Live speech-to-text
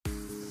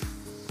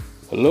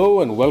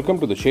Hello and welcome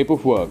to The Shape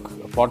of Work,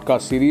 a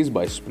podcast series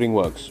by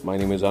Springworks. My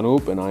name is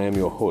Anup and I am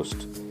your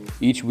host.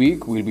 Each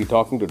week, we'll be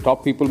talking to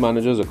top people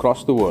managers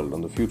across the world on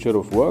the future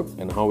of work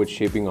and how it's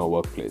shaping our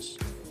workplace.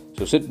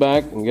 So sit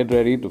back and get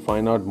ready to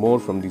find out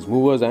more from these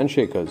movers and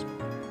shakers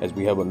as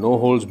we have a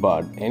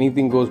no-holds-barred,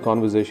 anything-goes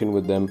conversation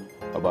with them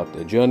about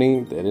their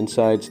journey, their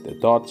insights, their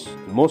thoughts,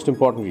 and most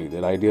importantly,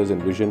 their ideas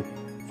and vision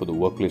for the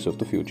workplace of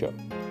the future.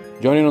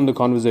 Join in on the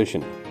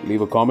conversation, leave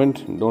a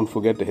comment, and don't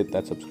forget to hit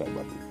that subscribe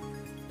button.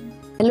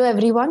 Hello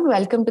everyone,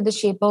 welcome to the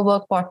Shape of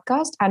Work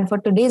podcast. And for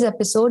today's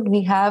episode,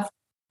 we have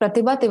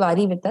Pratibha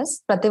Tiwari with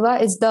us.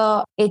 Pratibha is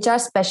the HR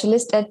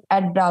specialist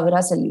at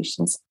Bravura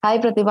Solutions. Hi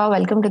Pratibha,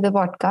 welcome to the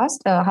podcast.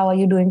 How are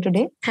you doing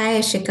today? Hi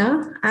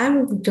Ashika,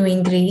 I'm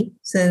doing great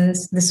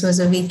since this was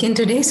a weekend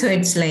today. So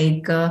it's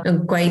like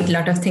quite a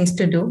lot of things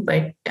to do,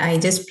 but I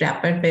just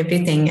wrap up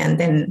everything and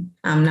then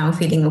I'm now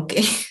feeling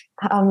okay.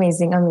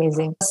 Amazing.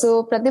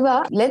 So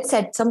Pratibha, let's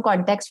set some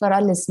context for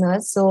our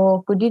listeners.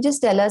 So could you just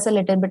tell us a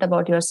little bit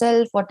about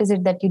yourself? What is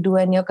it that you do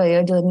in your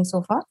career journey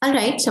so far? All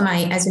right. So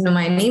as you know,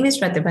 my name is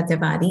Pratibha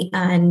Tiwari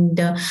and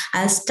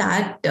I'll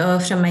start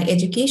from my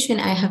education.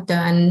 I have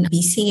done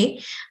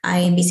BCA.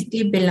 I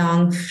basically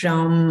belong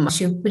from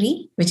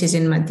Shivpuri, which is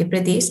in Madhya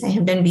Pradesh. I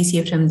have done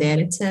BCA from there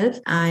itself.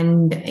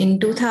 And in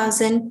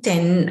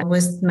 2010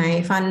 was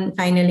my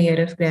final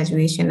year of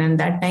graduation. And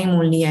that time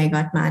only I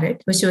got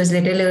married, which was a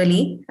little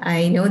early.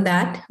 I know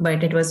that,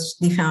 but it was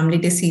the family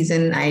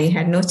decision. I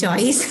had no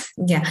choice.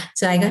 Yeah.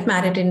 So I got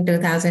married in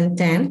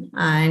 2010.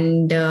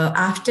 And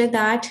after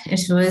that,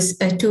 it was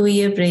a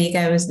 2-year break.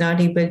 I was not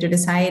able to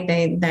decide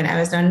that I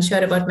was not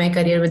sure about my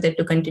career, whether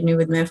to continue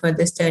with my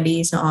further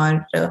studies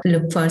or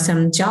look for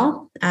some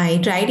job. I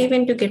tried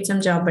even to get some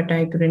job, but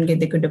I couldn't get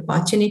the good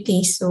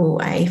opportunity. So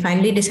I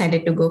finally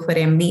decided to go for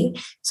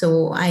MBA.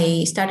 So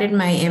I started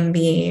my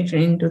MBA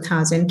in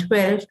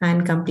 2012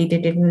 and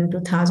completed it in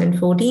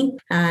 2014.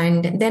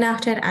 And then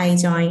after I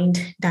joined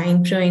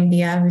Pro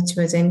India, which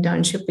was an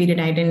internship period.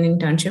 I did an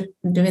internship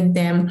with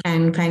them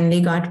and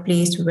finally got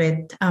placed with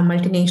a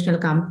multinational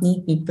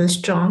company, People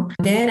Strong.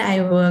 There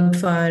I worked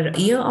for a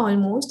year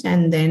almost.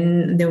 And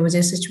then there was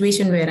a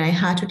situation where I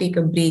had to take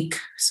a break.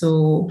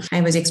 So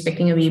I was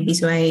expecting a baby.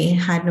 So I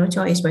had no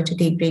choice but to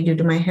take break due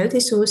to my health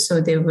issues. So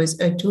there was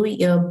a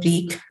 2-year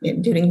break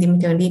during the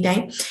maternity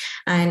time.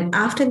 And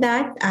after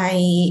that,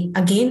 I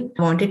again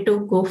wanted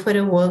to go for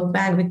a work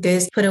back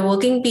because for a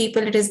working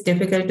people, it is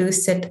difficult to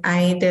sit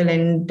idle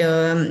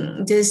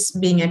and just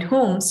being at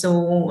home.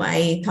 So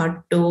I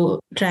thought to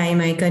try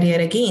my career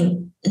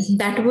again.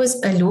 That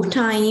was a low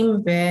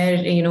time where,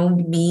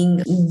 being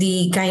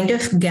the kind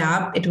of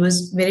gap, it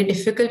was very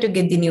difficult to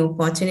get the new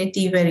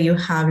opportunity where you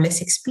have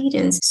less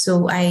experience.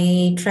 So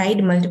I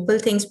tried multiple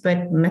things,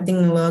 but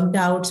nothing worked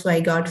out. So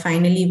I got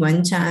finally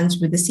one chance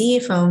with the CA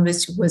firm,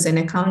 which was an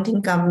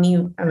accounting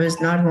company. I was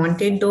not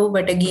wanted though,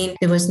 but again,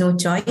 there was no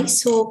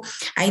choice. So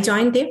I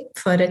joined them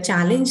for a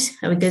challenge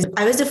because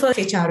I was the first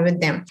HR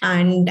with them.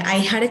 And I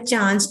had a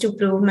chance to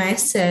prove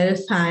myself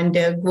and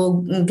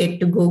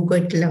go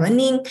good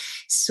learning.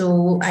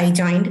 So I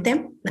joined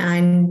them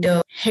and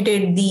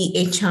headed the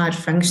HR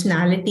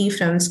functionality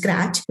from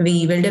scratch.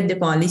 We built up the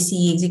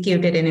policy,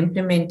 executed and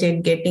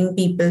implemented, getting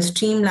people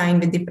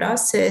streamlined with the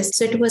process.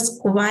 So it was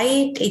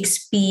quite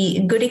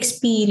good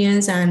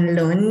experience and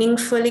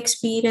learningful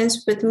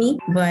experience with me.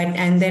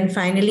 And then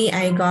finally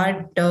I got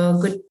a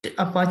good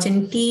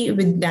opportunity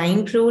with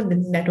Pro.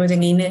 That was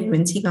again an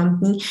MNC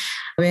company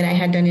where I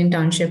had done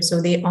internship.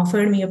 So they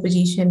offered me a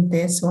position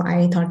there. So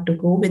I thought to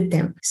go with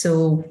them.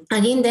 So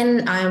again,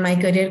 then my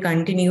career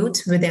continued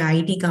with the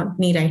IT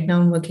company. Right now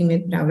I'm working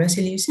with Bravura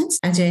Solutions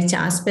as a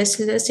HR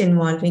specialist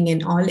involving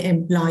in all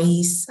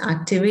employees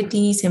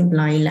activities,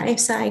 employee life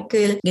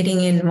cycle,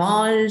 getting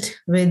involved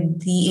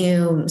with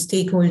the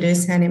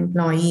stakeholders and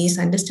employees,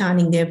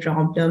 understanding their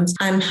problems.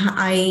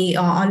 I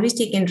always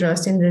take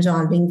interest in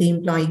resolving the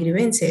employee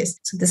grievances.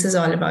 So this is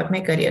all about my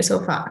career so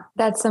far.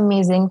 That's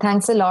amazing.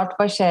 Thanks a lot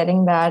for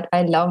sharing that.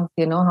 I love,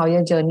 how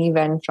your journey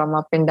went from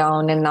up and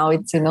down and now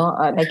it's,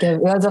 like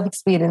years of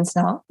experience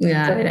now.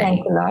 Yeah, so right.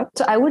 Thanks a lot.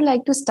 So I would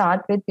like to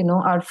start with,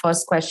 our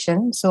first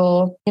question.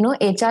 So,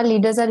 HR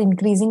leaders are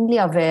increasingly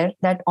aware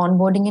that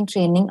onboarding and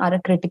training are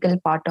a critical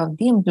part of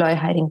the employee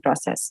hiring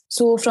process.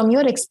 So from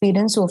your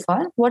experience so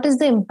far, what is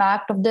the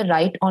impact of the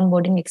right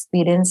onboarding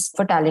experience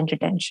for talent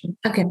retention?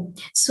 Okay.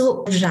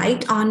 So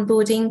right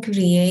onboarding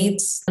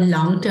creates a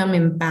long-term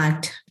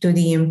impact to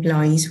the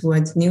employees who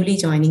are newly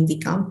joining the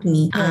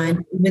company.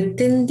 And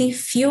within the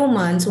few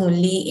months,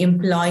 only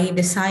employee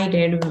decides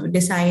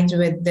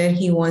whether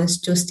he wants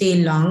to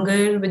stay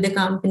longer with the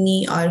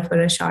company or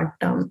for a short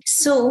term.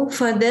 So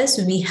for this,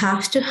 we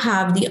have to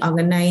have the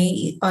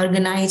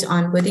organized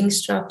onboarding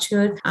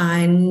structure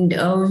and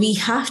we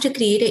have to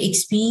create an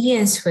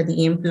experience for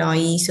the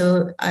employee.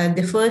 So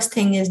the first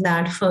thing is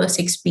that first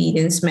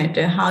experience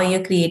matter, how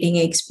you're creating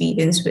an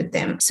experience with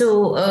them.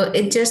 So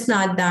it's just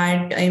not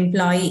that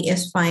employee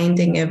is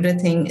finding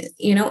everything.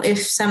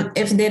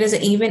 If there is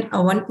even a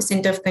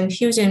 1% of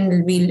confusion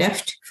will be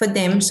left for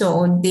them,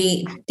 so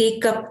they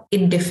take up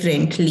it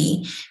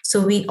differently.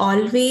 So we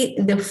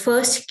the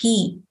first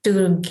key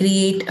to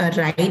create a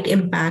right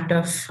impact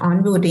of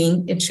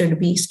onboarding, it should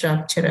be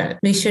structural.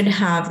 We should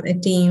have a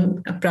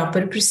team, a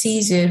proper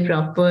procedure,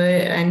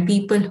 and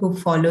people who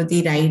follow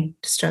the right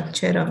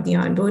structure of the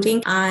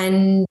onboarding.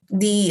 And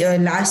the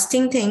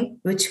lasting thing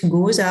which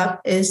goes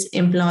up is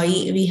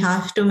employee. We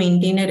have to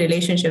maintain a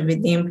relationship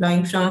with the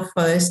employee from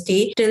first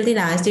day till the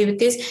last day,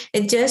 because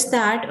it's just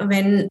that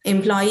when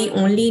employee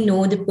only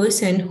know the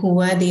person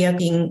who are they are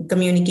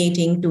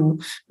communicating to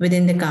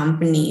within the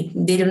company,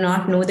 they do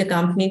not know the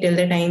company till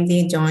the time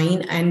they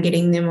join and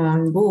getting them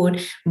on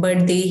board,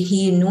 but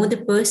he know the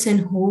person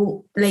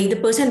who, like, the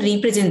person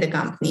represent the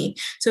company.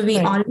 So we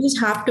always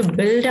have to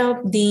build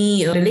up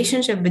the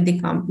relationship with the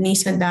company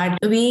so that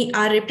we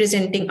are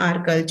representing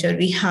our culture.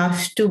 We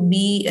have to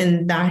be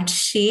in that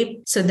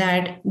shape so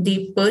that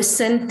the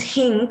person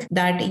think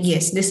that,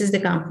 yes, this is the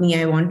company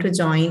I want to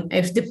join.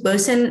 If the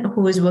person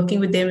who is working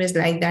with them is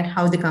like that,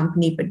 how the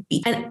company would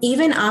be. And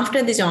even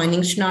after the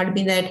joining, should not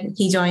be that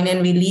he join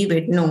and we leave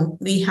it. No,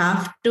 we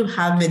have to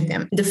have with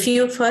them. The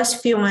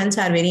first few months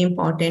are very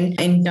important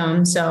in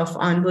terms of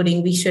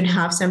onboarding. We should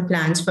have some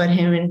plans for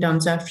him in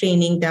terms of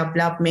training,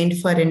 development,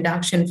 for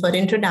induction, for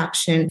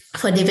introduction,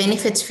 for the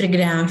benefits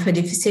program, for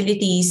the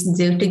facilities,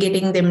 to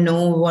getting them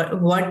know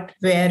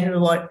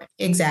what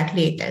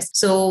exactly it is.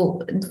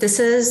 So this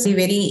is the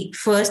very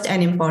first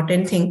and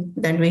important thing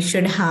that we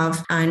should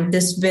have, and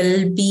this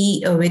will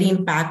be very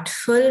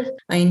impactful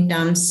in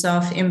terms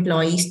of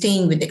employees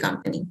staying with the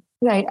company.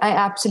 Right. I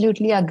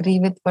absolutely agree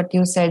with what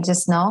you said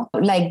just now.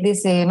 Like they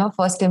say,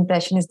 first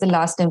impression is the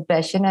last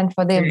impression. And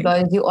for the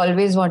employees, you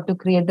always want to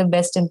create the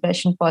best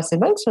impression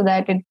possible so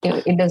that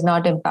it does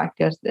not impact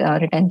your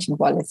retention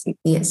policy.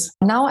 Yes.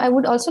 Now, I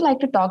would also like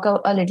to talk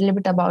a little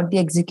bit about the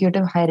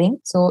executive hiring.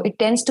 So it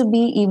tends to be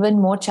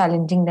even more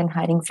challenging than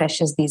hiring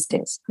freshers these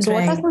days. So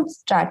what are some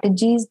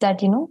strategies that,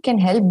 can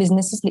help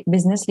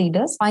business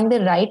leaders find the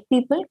right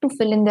people to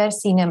fill in their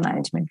senior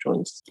management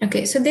roles?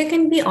 Okay. So there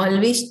can be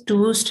always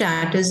two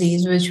strategies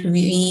which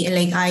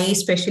I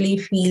especially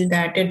feel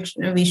that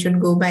we should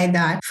go by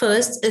that.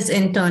 First is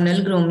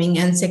internal grooming,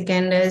 and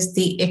second is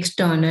the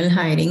external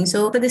hiring.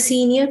 So for the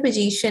senior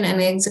position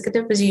and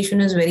executive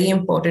position is very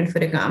important for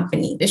a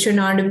company. It should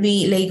not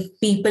be like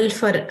people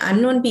for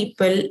unknown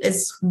people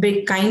is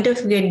kind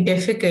of get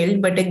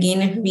difficult. But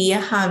again, if we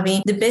are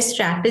having the best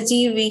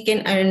strategy we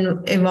can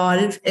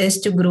evolve is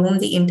to groom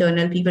the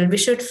internal people. We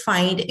should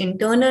find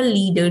internal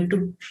leader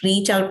to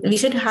reach out. We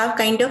should have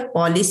kind of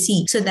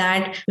policy so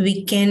that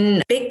we can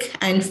pick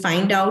and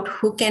find out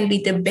who can be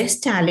the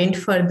best talent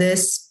for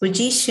this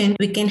position.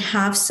 We can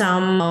have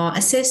some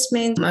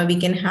assessment. We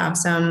can have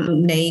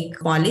some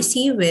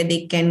policy where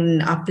they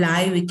can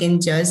apply. We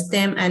can judge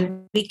them and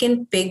we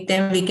can pick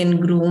them, we can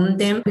groom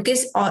them,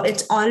 because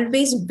it's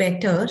always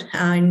better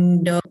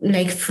and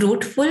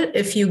fruitful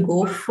if you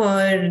go for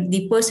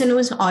the person who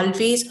is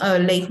always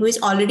who is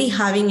already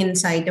having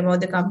insight about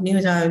the company, who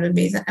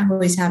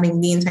is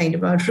having the insight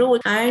about role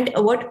and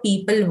what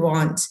people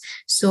want.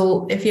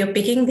 So if you're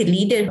picking the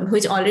leader who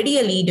is already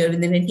a leader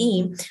within a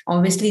team,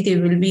 obviously they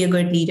will be a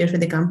good leader for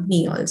the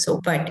company also.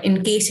 But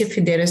in case if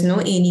there is no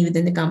any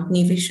within the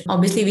company,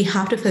 we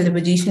have to fill the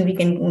position.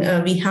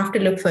 We have to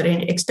look for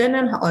an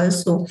external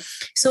also.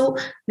 So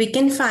we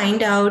can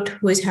find out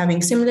who is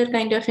having similar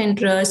kind of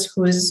interest,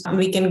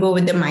 we can go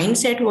with the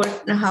mindset, what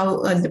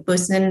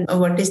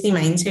is the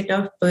mindset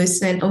of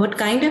person, what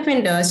kind of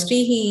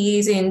industry he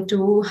is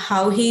into,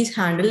 how he's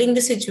handling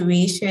the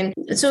situation.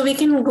 So we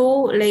can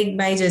go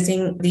by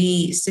judging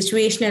the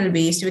situational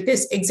based,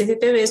 because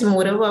executive is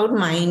more about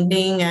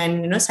minding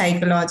and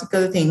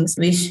psychological things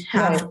we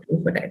have to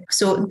do for that.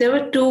 So there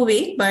were two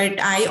ways, but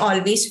I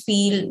always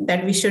feel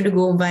that we should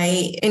go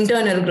by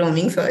internal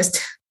grooming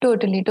first.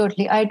 Totally.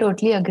 I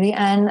totally agree.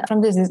 And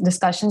from the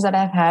discussions that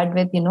I've had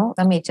with,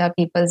 some HR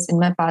peoples in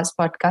my past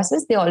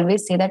podcasts, they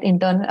always say that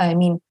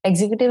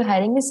executive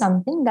hiring is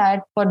something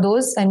that for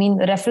those,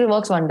 referral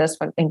works wonders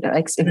for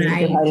executive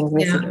hiring.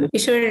 Basically. Yeah. You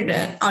should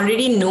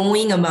already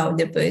knowing about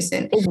the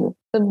person. Mm-hmm.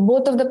 So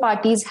both of the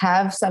parties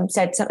have some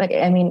sets,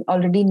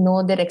 already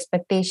know their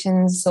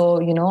expectations. So,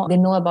 they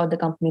know about the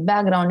company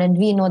background and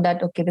we know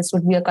that, okay, this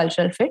would be a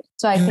cultural fit.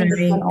 So I think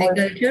the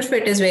cultural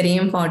fit is very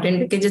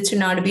important because it should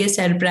not be a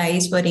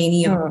surprise for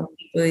any of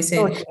the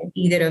person,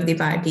 either of the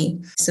party.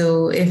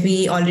 So if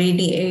we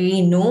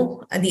already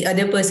know the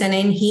other person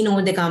and he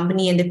knows the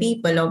company and the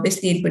people,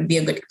 obviously it would be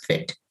a good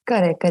fit.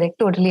 Correct.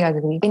 Totally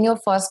agree. In your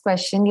first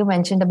question, you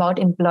mentioned about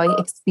employee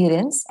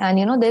experience,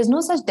 and there's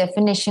no such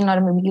definition, or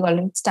maybe you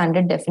already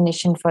standard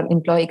definition for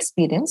employee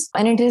experience,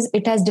 and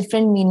it has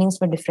different meanings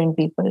for different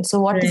people. So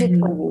what is it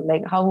for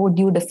you? How would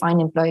you define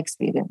employee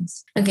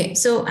experience? Okay,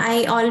 so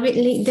I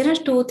always there are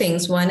two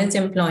things. One is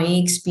employee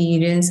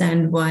experience,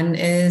 and one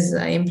is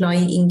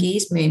employee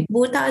engagement.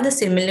 Both are the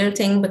similar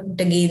thing, but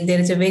again, there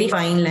is a very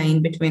fine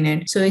line between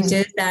it. So it's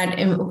just that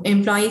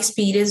employee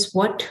experience,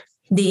 what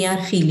they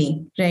are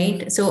feeling,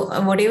 right? So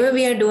whatever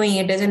we are doing,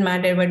 it doesn't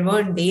matter, but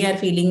what they are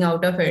feeling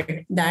out of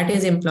it, that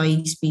is employee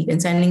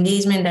experience. And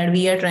engagement, that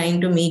we are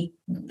trying to make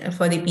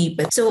for the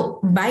people. So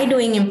by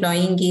doing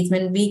employee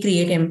engagement, we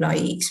create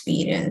employee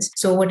experience.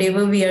 So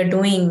whatever we are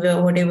doing,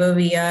 whatever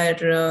we are,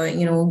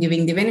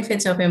 giving the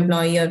benefits of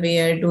employee, or we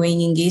are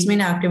doing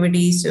engagement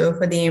activities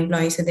for the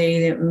employees, so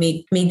they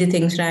make the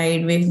things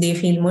right. If they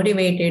feel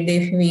motivated,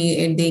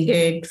 they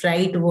get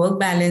right work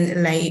balance,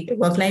 like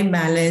work-life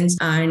balance,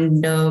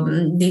 and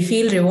they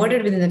feel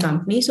rewarded within the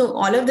company. So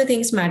all of the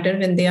things matter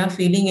when they are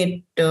feeling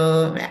it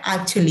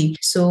actually.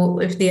 So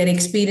if they are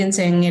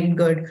experiencing it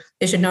good,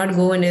 they should not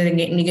go in a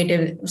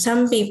negative.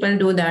 Some people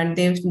do that.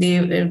 They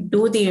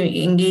do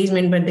the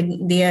engagement, but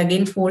they are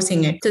again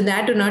forcing it. So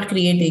that do not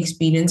create the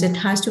experience. It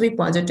has to be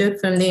positive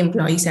from the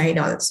employee side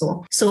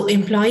also. So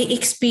employee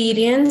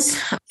experience,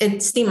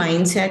 it's the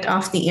mindset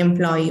of the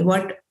employee.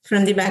 What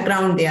from the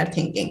background they are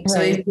thinking. So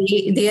Right.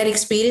 if they are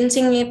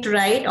experiencing it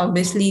right,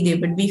 obviously they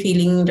would be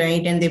feeling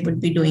right and they would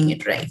be doing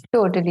it right.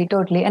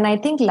 Totally. And I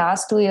think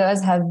last 2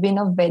 years have been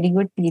a very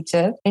good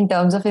teacher in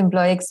terms of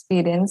employee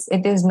experience.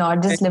 It is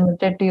not just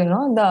limited to,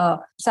 the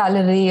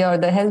salary or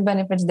the health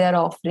benefits they're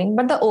offering,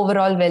 but the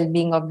overall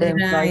well-being of the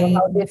employee, Right.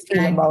 how they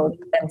feel Right. about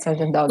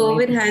themselves in the COVID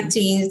organization. had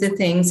changed the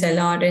things a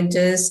lot, and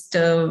just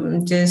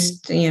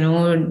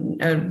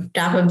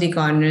tap of the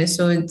corner.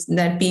 So it's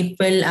that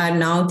people are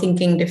now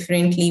thinking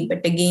differently.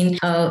 But again,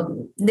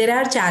 there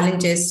are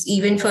challenges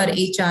even for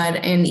HR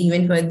and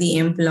even for the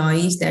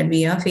employees that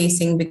we are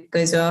facing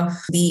because of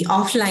the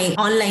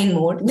online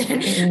mode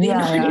that we're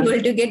not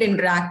able to get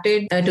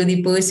interacted to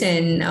the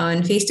person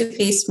on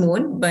face-to-face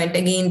mode. But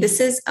again, this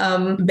is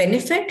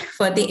benefit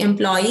for the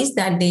employees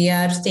that they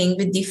are staying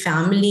with the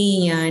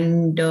family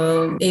and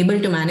able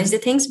to manage the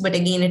things. But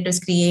again, it is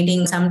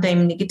creating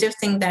sometimes negative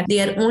thing that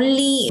they are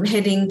only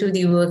heading to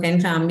the work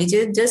and family,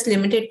 just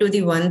limited to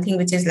the one thing,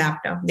 which is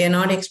laptop. They are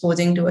not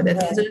exposing to other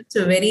things. So it's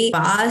a very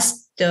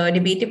vast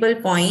debatable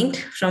point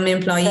from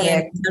employee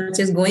end, which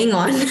is going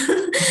on.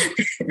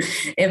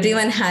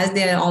 Everyone has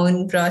their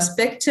own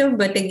perspective,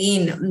 but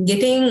again,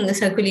 getting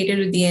circulated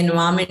with the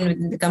environment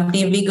within the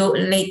company, we go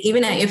like,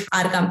 even if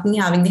our company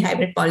having the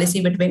hybrid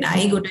policy, but when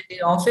I go to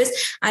the office,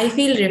 I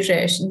feel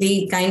refreshed.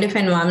 The kind of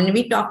environment,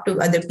 we talk to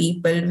other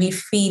people, we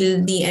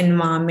feel the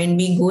environment,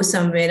 we go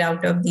somewhere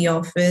out of the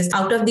office,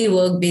 out of the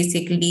work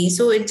basically.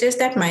 So it's just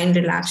that mind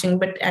relaxing.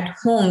 But at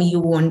home, you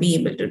won't be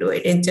able to do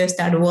it. It's just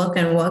that work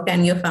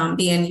and your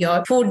family and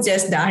your food,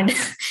 just that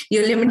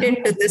you're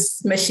limited to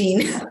this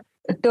machine.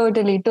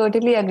 Totally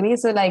agree.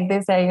 So like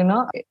they say,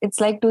 it's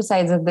like two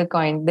sides of the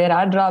coin. There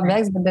are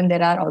drawbacks, but then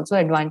there are also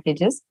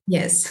advantages.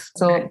 Yes.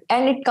 So,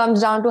 and it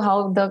comes down to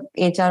how the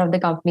HR of the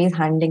company is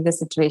handling the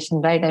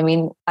situation, right? I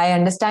mean, I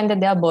understand that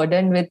they are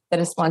burdened with the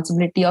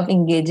responsibility of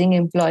engaging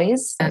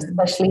employees,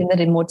 especially in the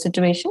remote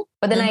situation.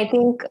 But then I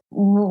think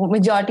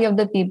majority of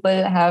the people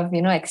have,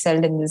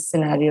 excelled in this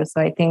scenario.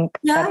 So I think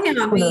we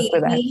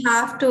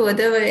have to,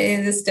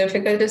 otherwise it's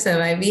difficult to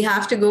survive. We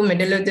have to go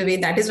middle of the way.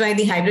 That is why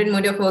the hybrid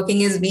mode of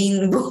working is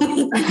being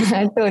booming.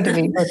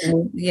 Totally.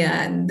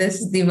 Yeah,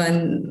 this is the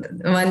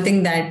one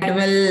thing that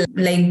will,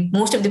 like,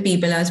 most of the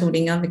people are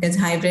suiting up, because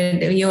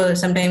hybrid, you're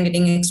sometimes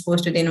getting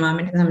exposed to the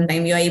environment, and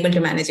sometimes you are able to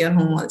manage your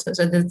home also.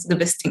 So that's the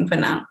best thing for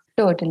now.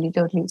 Totally.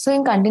 So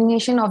in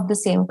continuation of the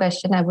same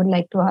question, I would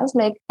like to ask,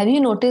 have you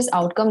noticed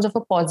outcomes of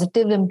a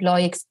positive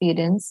employee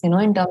experience,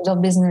 in terms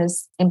of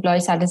business, employee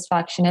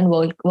satisfaction and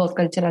work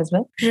culture as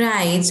well?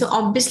 Right. So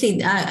obviously,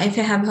 if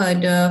I have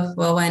heard of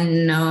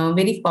one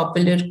very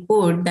popular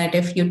quote that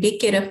if you take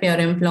care of your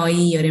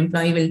employee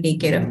will take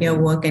care of your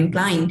work and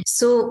client.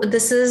 So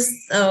this is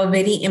a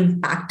very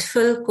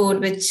impactful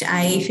quote, which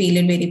I feel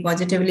it very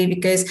positively,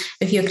 because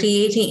if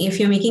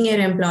you're making your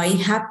employee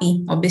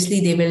happy, obviously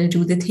they will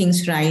do the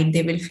things right.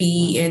 They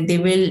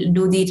will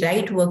do the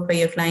right work for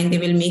your client. They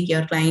will make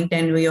your client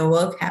and your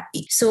work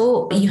happy.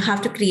 So you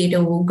have to create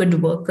a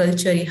good work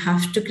culture. You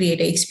have to create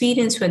an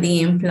experience for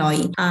the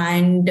employee,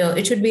 and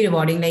it should be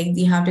rewarding. Like,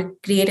 you have to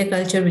create a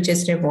culture which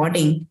is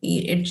rewarding.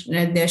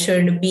 There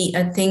should be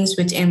things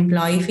which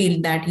employee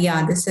feel that,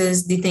 yeah, this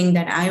is the thing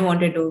that I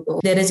wanted to do.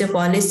 There is a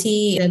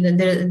policy.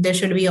 There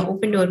should be an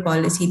open door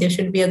policy. There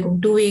should be a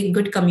two-way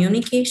good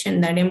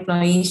communication, that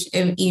employees,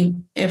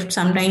 if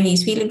sometimes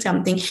he's feeling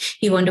something,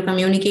 he want to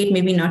communicate,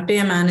 maybe not to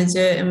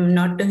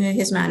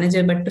his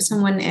manager, but to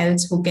someone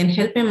else who can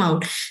help him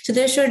out. So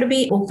there should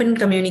be open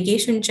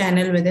communication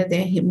channel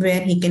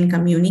where he can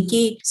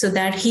communicate, so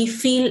that he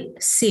feel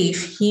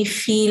safe. He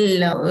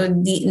feel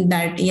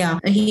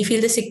he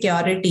feel the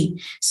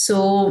security.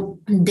 So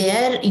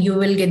there you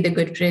will get the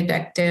good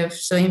productive.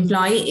 So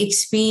employee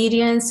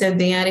experience, if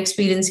they are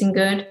experiencing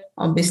good,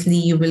 obviously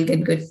you will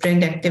get good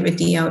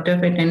productivity out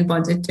of it, and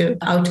positive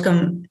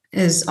outcome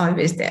is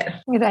always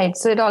there. Right.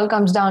 So it all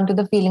comes down to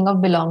the feeling of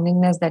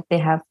belongingness that they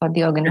have for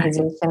the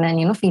organization,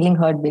 and, feeling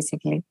heard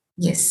basically.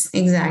 Yes,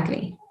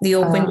 exactly. The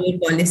open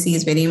door policy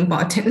is very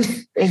important.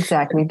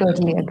 Exactly.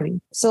 Totally agree.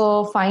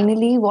 So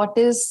finally, what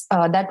is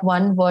that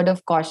one word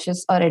of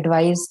cautious or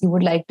advice you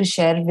would like to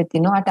share with,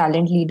 our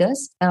talent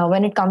leaders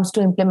when it comes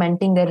to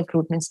implementing their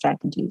recruitment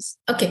strategies?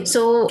 Okay.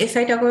 So if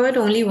I talk about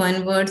only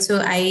one word,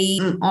 so I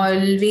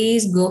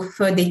always go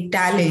for the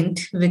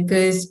talent,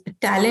 because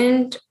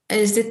talent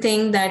is the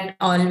thing that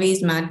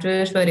always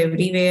matters for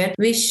everywhere.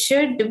 We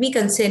should be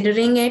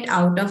considering it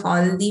out of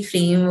all the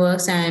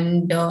frameworks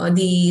and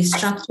the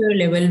structure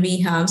level we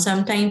have.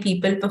 Sometimes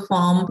people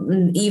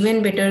perform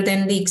even better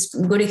than the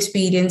good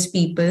experienced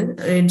people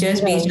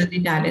just based on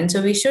the talent.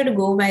 So we should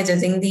go by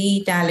judging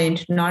the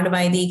talent, not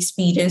by the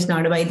experience,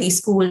 not by the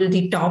school,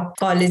 the top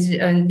college,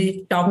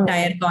 the top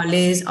tier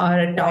college or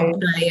a top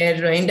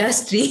tier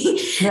industry.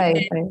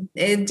 Right.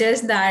 It's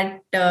just that,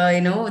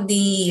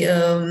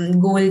 the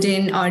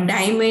golden or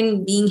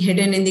diamond being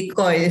hidden in the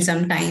coil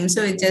sometimes.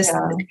 So it's just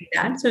like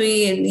that. So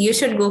you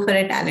should go for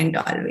a talent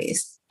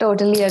always.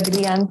 Totally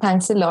agree. And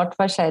thanks a lot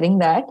for sharing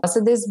that.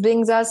 So this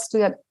brings us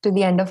to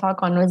the end of our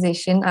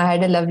conversation. I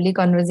had a lovely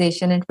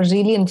conversation. It was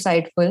really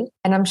insightful.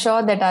 And I'm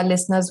sure that our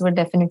listeners would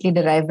definitely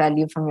derive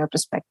value from your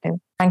perspective.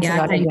 Thanks a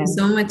lot thank again. you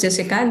so much,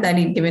 Jessica, that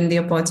you given the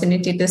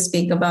opportunity to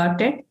speak about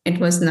it. It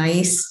was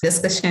nice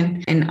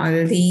discussion and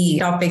all the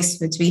topics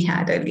which we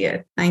had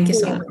earlier. Thank you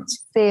so much.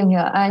 Same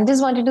here. I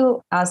just wanted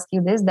to ask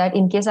you this, that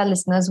in case our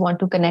listeners want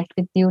to connect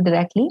with you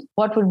directly,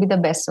 what would be the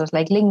best source,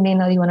 like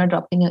LinkedIn, or you want to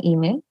drop in your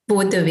email?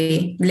 Both the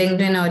way.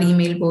 LinkedIn or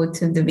email, both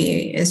the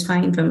way is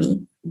fine for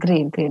me.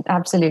 Great.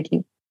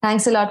 Absolutely.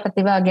 Thanks a lot,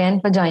 Pratibha, again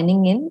for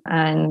joining in,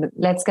 and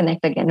let's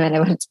connect again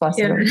whenever it's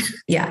possible.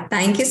 Yeah.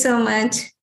 Thank you so much.